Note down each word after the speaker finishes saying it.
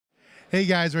Hey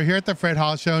guys, we're here at the Fred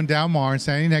Hall Show in Del Mar, and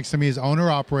standing next to me is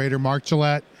owner-operator Mark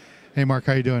Gillette. Hey Mark,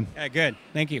 how you doing? Yeah, good.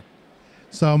 Thank you.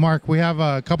 So Mark, we have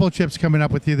a couple of trips coming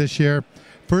up with you this year.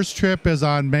 First trip is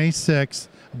on May 6th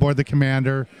aboard the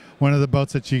Commander, one of the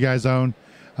boats that you guys own.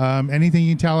 Anything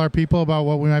you can tell our people about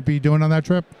what we might be doing on that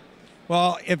trip?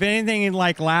 Well, if anything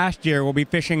like last year, we'll be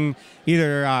fishing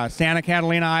either Santa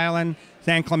Catalina Island,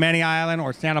 San Clemente Island,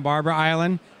 or Santa Barbara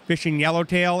Island, fishing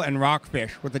yellowtail and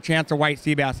rockfish with a chance of white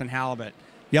sea bass and halibut.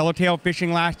 Yellowtail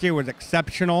fishing last year was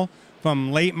exceptional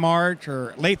from late March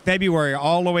or late February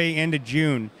all the way into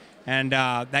June. And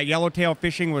that yellowtail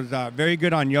fishing was very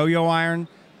good on yo-yo iron,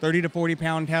 30 to 40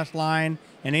 pound test line,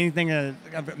 and anything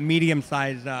of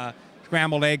medium-sized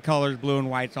scrambled egg colors, blue and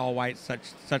whites, all whites,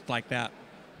 such like that.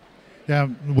 Yeah,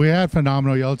 we had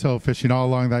phenomenal yellowtail fishing all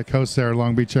along that coast there,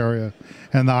 Long Beach area,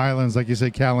 and the islands, like you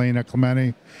said, Catalina,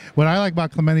 Clemente. What I like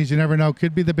about Clemente is you never know.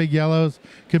 Could be the big yellows,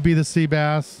 could be the sea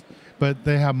bass, but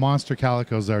they have monster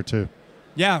calicos there too.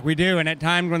 Yeah, we do, and at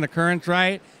times when the current's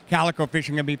right, calico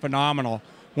fishing can be phenomenal.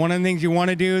 One of the things you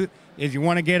want to do is you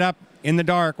want to get up in the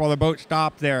dark while the boat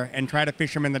stops there and try to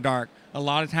fish them in the dark. A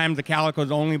lot of times the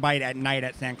calicos only bite at night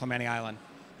at San Clemente Island.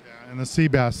 Yeah, and the sea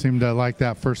bass seem to like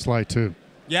that first light too.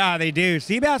 Yeah, they do.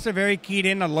 Sea bass are very keyed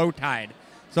into low tide.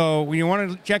 So when you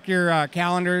want to check your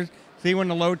calendars, see when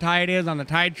the low tide is on the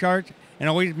tide chart, and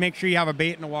always make sure you have a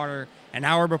bait in the water an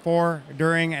hour before,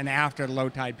 during, and after the low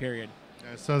tide period.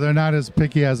 Yeah, so they're not as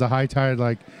picky as the high tide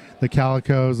like the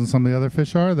calicos and some of the other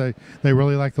fish are? They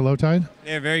really like the low tide?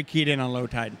 They're very keyed in on low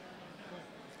tide.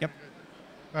 Yep.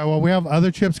 All right, well, we have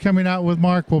other trips coming out with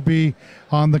Mark. We'll be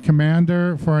on the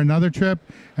Commander for another trip,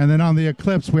 and then on the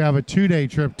Eclipse we have a 2-day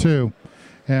trip too.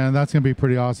 And that's going to be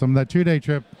pretty awesome. That 2-day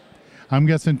trip, I'm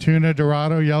guessing tuna,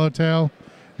 dorado, yellowtail.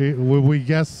 Would we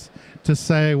guess to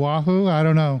say wahoo? I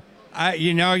don't know.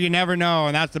 You never know,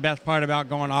 and that's the best part about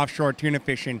going offshore tuna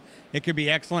fishing. It could be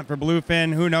excellent for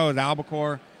bluefin, who knows,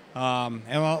 albacore. And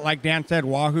like Dan said,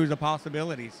 wahoo's a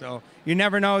possibility. So you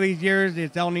never know these years.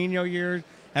 It's El Nino years.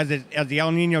 As the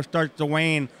El Nino starts to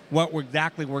wane, what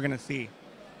exactly we're going to see.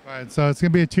 All right, so it's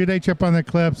going to be a 2-day trip on the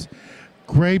Eclipse.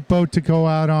 Great boat to go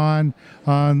out on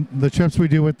the trips we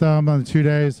do with them on the 2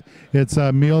 days. It's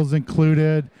meals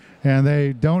included, and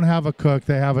they don't have a cook.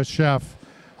 They have a chef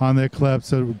on the Eclipse.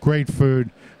 So great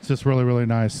food. It's just really, really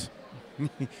nice.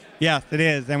 Yes, it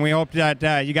is, and we hope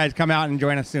that you guys come out and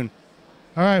join us soon.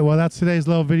 All right, well, that's today's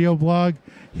little video blog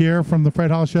here from the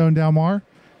Fred Hall Show in Del Mar.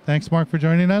 Thanks, Mark, for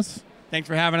joining us. Thanks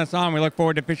for having us on. We look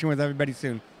forward to fishing with everybody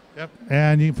soon. Yep.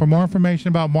 And for more information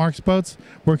about Mark's boats,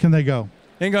 where can they go?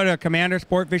 Then go to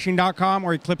sport-fishing.com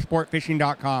or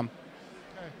sport-fishing.com.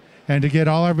 And to get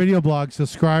all our video blogs,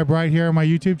 subscribe right here on my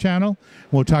YouTube channel.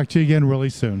 We'll talk to you again really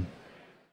soon.